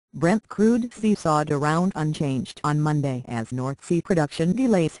Brent crude seesawed around unchanged on Monday as North Sea production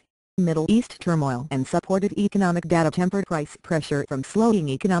delays, Middle East turmoil and supported economic data tempered price pressure from slowing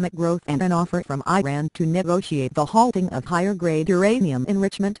economic growth and an offer from Iran to negotiate the halting of higher-grade uranium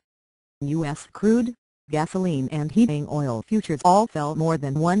enrichment. U.S. crude, gasoline and heating oil futures all fell more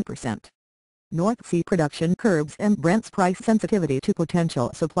than 1%. North Sea production curbs and Brent's price sensitivity to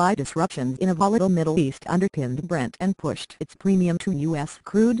potential supply disruptions in a volatile Middle East underpinned Brent and pushed its premium to U.S.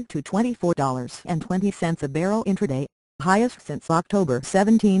 crude to $24.20 a barrel intraday, highest since October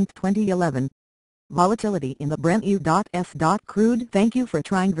 17, 2011. Volatility in the Brent U.S. crude. Thank you for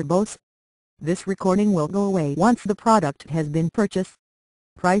trying verbose. This recording will go away once the product has been purchased.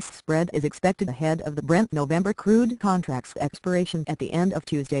 Price spread is expected ahead of the Brent November crude contract's expiration at the end of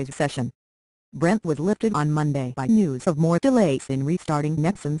Tuesday's session. Brent was lifted on Monday by news of more delays in restarting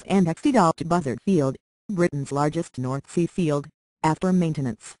Nelson's and XT Buzzard Field, Britain's largest North Sea field, after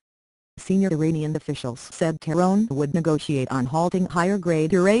maintenance. Senior Iranian officials said Tehran would negotiate on halting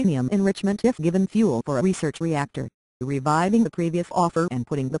higher-grade uranium enrichment if given fuel for a research reactor, reviving the previous offer and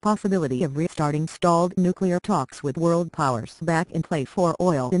putting the possibility of restarting stalled nuclear talks with world powers back in play for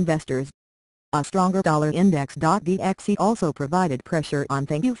oil investors. A stronger dollar index.dxe also provided pressure on.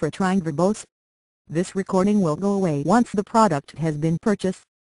 Thank you for trying verbose. This recording will go away once the product has been purchased.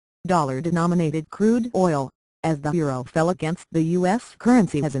 Dollar-denominated crude oil, as the euro fell against the U.S.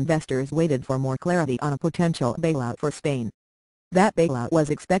 currency as investors waited for more clarity on a potential bailout for Spain. That bailout was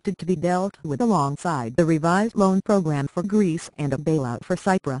expected to be dealt with alongside the revised loan program for Greece and a bailout for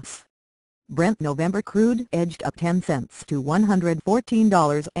Cyprus. Brent November crude edged up 10 cents to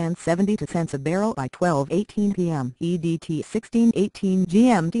 $114.72 a barrel by 12:18 p.m. EDT 16:18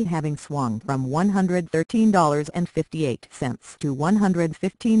 GMT, having swung from $113.58 to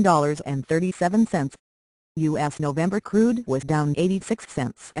 $115.37. U.S. November crude was down 86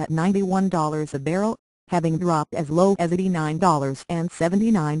 cents at $91 a barrel, having dropped as low as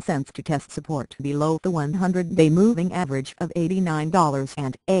 $89.79 to test support below the 100-day moving average of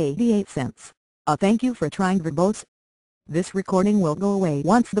 $89.88. Thank you for trying verbose. This recording will go away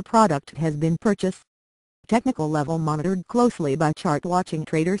once the product has been purchased. Technical level monitored closely by chart-watching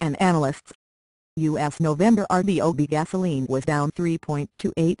traders and analysts. U.S. November RBOB gasoline was down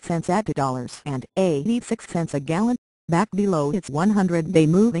 3.28 cents at $2.86 a gallon, back below its 100-day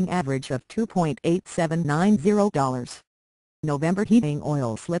moving average of $2.8790. November heating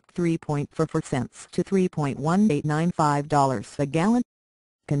oil slipped 3.44 cents to $3.1895 a gallon.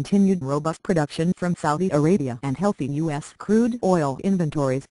 Continued robust production from Saudi Arabia and healthy U.S. crude oil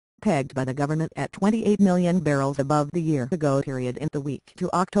inventories, pegged by the government at 28 million barrels above the year-ago period in the week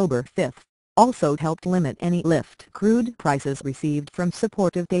to October 5, also helped limit any lift crude prices received from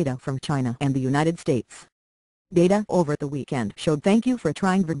supportive data from China and the United States. Data over the weekend showed. Thank you for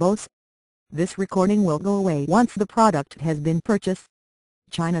trying verbose. This recording will go away once the product has been purchased.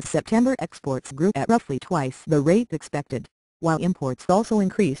 China's September exports grew at roughly twice the rate expected, while imports also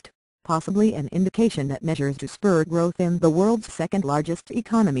increased, possibly an indication that measures to spur growth in the world's second-largest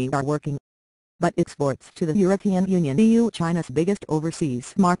economy are working. But exports to the European Union (EU), China's biggest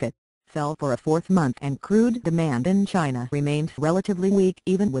overseas market, fell for a fourth month and crude demand in China remained relatively weak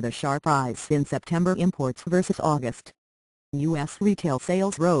even with a sharp rise in September imports versus August. U.S. retail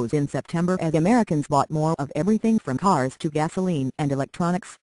sales rose in September as Americans bought more of everything from cars to gasoline and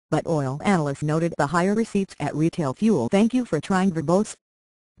electronics, but oil analysts noted the higher receipts at retail fuel. Thank you for trying verbose.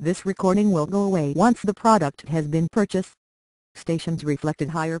 This recording will go away once the product has been purchased. Stations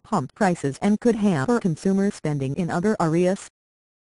reflected higher pump prices and could hamper consumer spending in other areas.